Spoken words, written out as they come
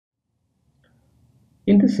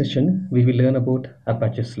In this session, we will learn about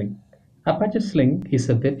Apache Sling. Apache Sling is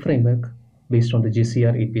a web framework based on the GCR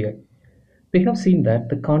API. We have seen that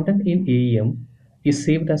the content in AEM is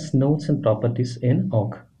saved as nodes and properties in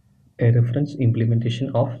awk, a reference implementation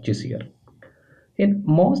of GCR. In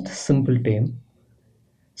most simple term,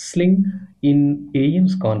 Sling in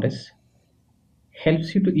AEM's context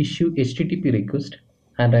helps you to issue HTTP request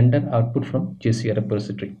and render output from GCR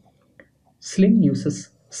repository. Sling uses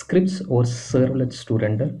scripts or servlets to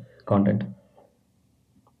render content.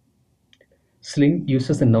 Sling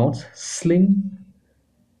uses the nodes sling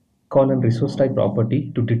resource type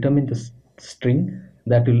property to determine the string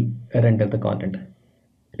that will render the content.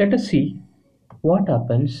 Let us see what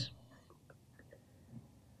happens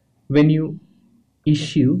when you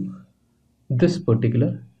issue this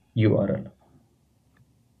particular URL.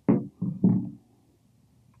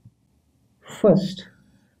 First,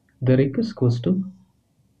 the request goes to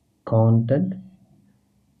content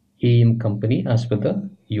AEM company as per the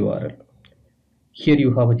URL. Here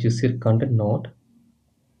you have a GCR content node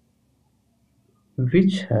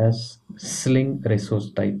which has Sling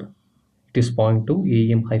resource type. It is pointing to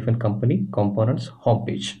AEM-company components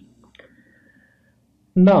homepage.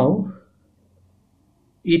 Now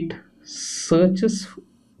it searches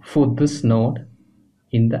for this node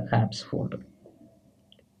in the apps folder.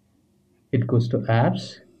 It goes to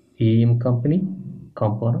apps, AEM company,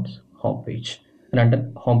 components, homepage. And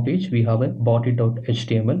under homepage, we have a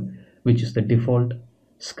body.html, which is the default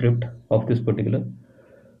script of this particular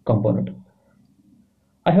component.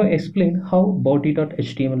 I have explained how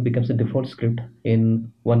body.html becomes a default script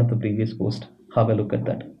in one of the previous posts. Have a look at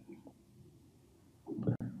that.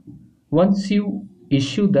 Once you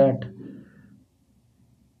issue that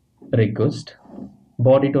request,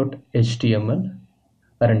 body.html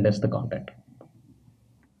renders the content.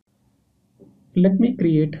 Let me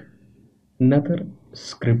create another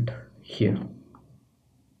script here.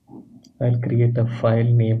 I'll create a file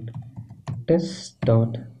named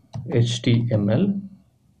test.html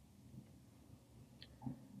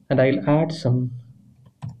and I'll add some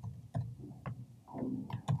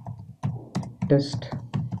test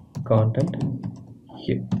content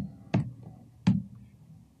here.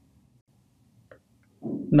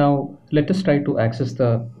 Now let us try to access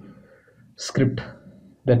the script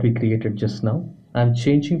that we created just now. I'm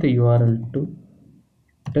changing the URL to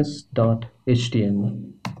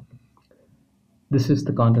test.html. This is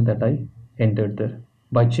the content that I entered there.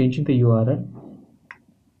 By changing the URL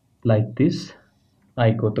like this,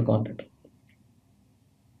 I got the content.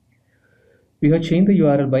 We have changed the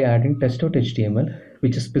URL by adding test.html,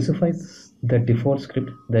 which specifies the default script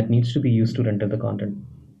that needs to be used to render the content.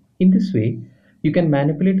 In this way, you can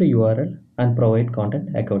manipulate the URL and provide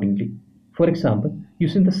content accordingly. For example,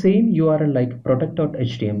 using the same URL like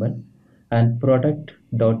product.html and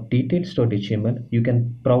product.details.html, you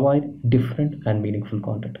can provide different and meaningful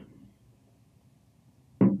content.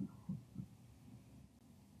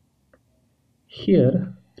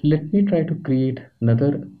 Here, let me try to create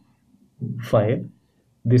another file,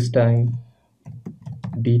 this time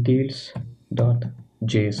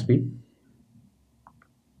details.jsp.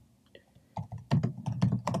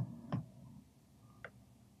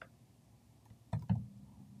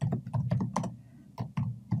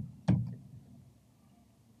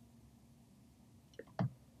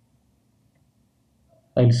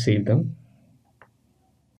 I'll save them.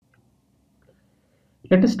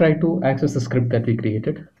 Let us try to access the script that we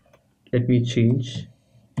created. Let me change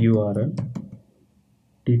URL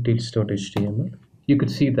details.html. You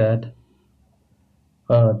could see that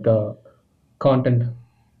the content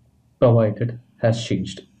provided has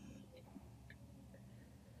changed.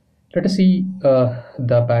 Let us see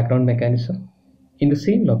the background mechanism. In the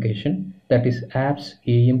same location, that is apps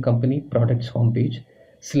AEM company products homepage,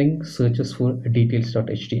 Sling searches for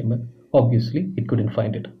details.html. Obviously, it couldn't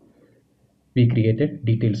find it. We created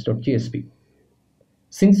details.jsp.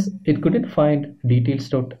 Since it couldn't find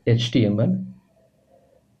details.html,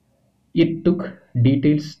 it took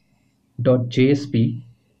details.jsp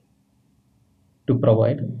to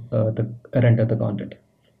provide the render the content.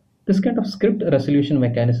 This kind of script resolution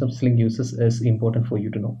mechanism Sling uses is important for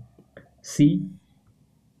you to know. See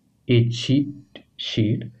a cheat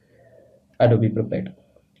sheet Adobe prepared.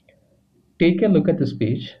 Take a look at this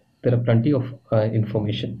page. There are plenty of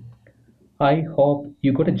information. I hope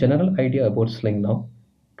you got a general idea about Sling now.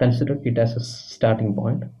 Consider it as a starting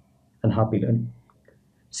point and happy learning.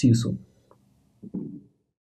 See you soon.